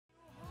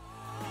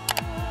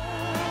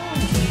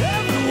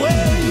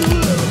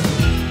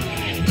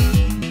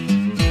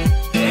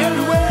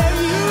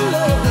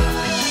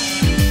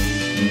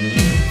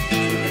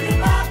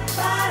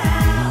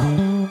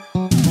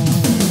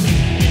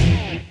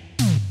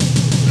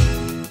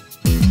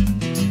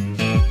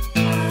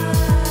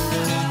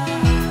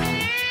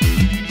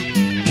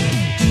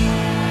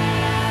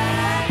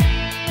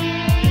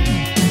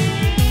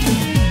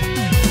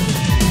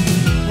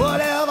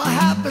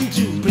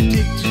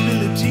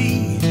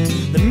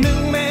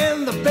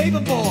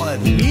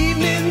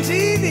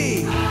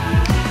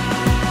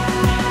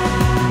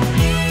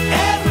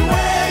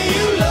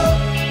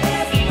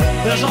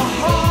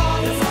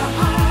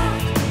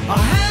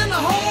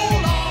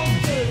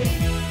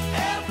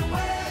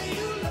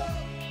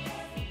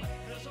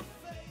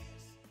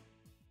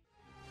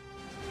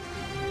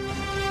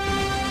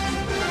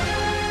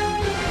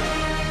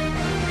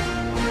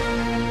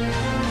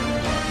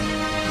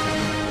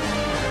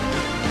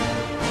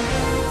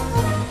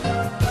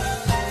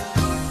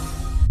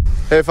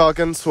Hey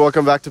Falcons,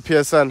 welcome back to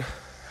PSN.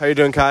 How you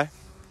doing, Kai?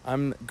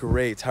 I'm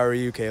great. How are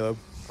you, Caleb?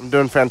 I'm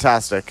doing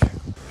fantastic.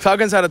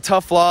 Falcons had a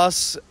tough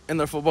loss in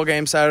their football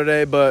game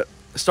Saturday, but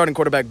starting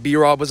quarterback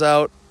B-Rob was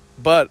out.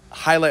 But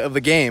highlight of the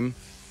game,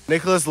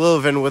 Nicholas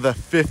Lilvin with a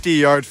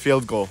 50-yard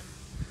field goal.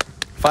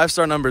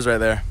 5-star numbers right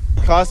there.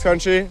 Cross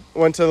country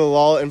went to the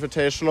LOL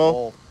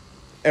Invitational,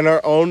 and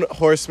our own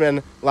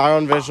Horseman,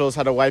 Lyron Visuals,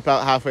 had a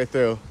wipeout halfway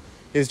through.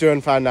 He's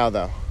doing fine now,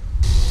 though.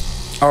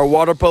 Our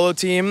water polo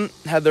team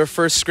had their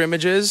first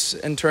scrimmages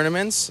and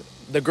tournaments.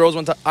 The girls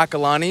went to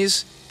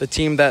Akalani's, the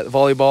team that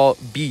volleyball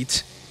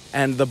beat,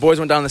 and the boys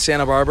went down to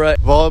Santa Barbara.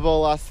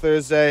 Volleyball last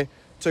Thursday,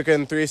 took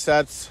in 3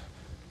 sets.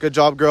 Good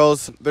job,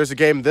 girls. There's a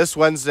game this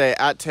Wednesday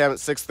at TAM at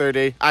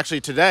 6:30.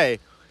 Actually, today.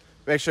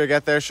 Make sure to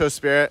get there, show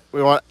spirit.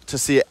 We want to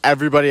see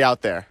everybody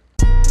out there.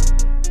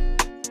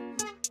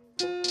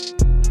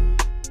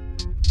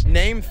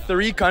 Name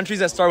 3 countries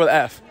that start with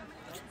F.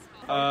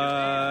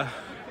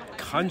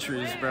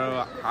 Countries,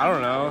 bro. I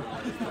don't know.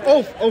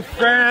 Oh,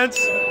 France.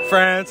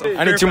 France.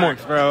 I need 2 more.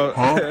 Bro.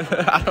 Huh?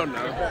 I don't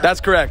know. That's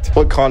correct.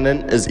 What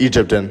continent is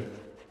Egypt in?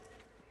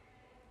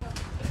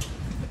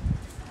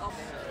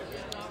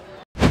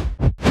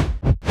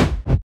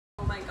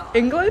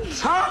 England?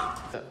 I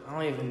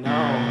don't even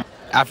know.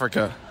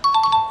 Africa.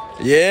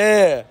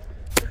 Yeah.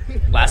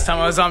 Last time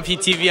I was on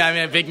PTV, I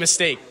made a big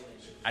mistake.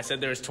 I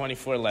said there was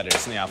 24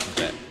 letters in the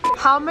alphabet.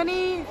 How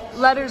many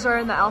letters are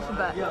in the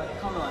alphabet? Yeah,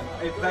 come on.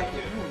 Hey, Becky,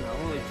 you don't know.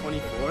 Only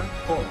 24?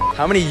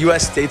 How many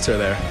U.S. states are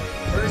there?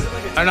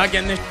 I'm not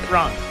getting this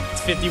wrong.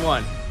 It's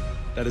 51.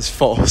 That is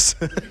false.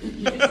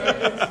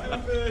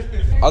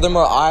 Are there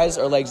more eyes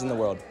or legs in the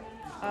world?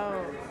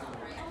 Oh,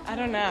 I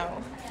don't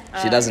know.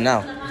 She doesn't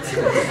know.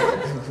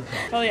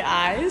 Probably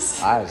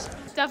eyes. Eyes.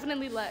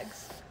 Definitely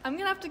legs. I'm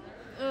gonna have to.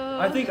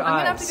 I think eyes. I'm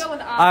gonna have to go with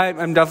eyes.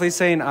 I'm definitely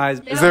saying eyes.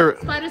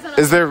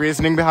 Is there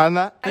reasoning behind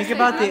that? Think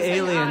about the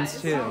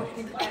aliens, too.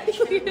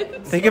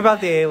 Think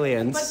about the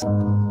aliens.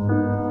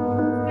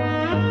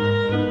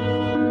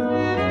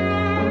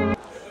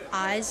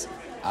 Eyes.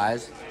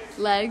 Eyes.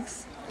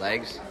 Legs.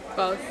 Legs.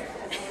 Both.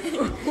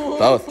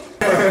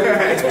 Both.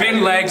 It's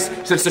been legs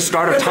since the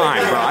start of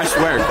time, bro. I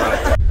swear,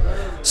 bro.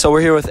 So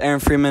we're here with Aaron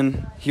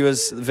Freeman. He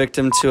was the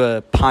victim to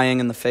a pieing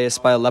in the face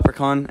by a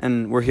leprechaun,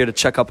 and we're here to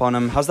check up on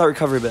him. How's that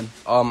recovery been?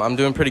 I'm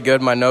doing pretty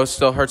good. My nose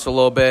still hurts a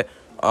little bit.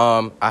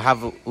 I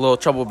have a little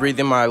trouble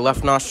breathing my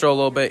left nostril a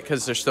little bit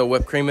because there's still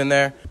whipped cream in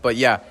there. But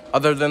yeah,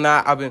 other than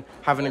that, I've been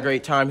having a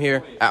great time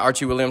here at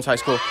Archie Williams High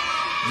School.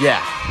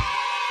 Yeah.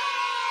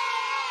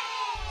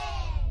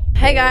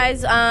 Hey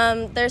guys,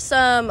 there's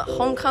some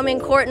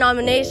homecoming court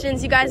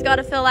nominations you guys got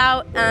to fill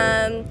out.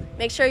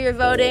 Make sure you're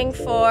voting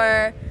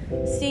for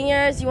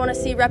seniors you want to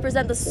see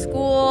represent the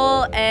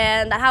school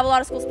and that have a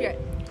lot of school spirit.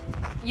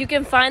 You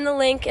can find the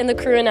link in the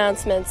crew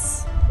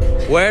announcements.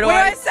 Where do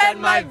I send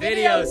my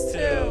videos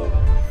to?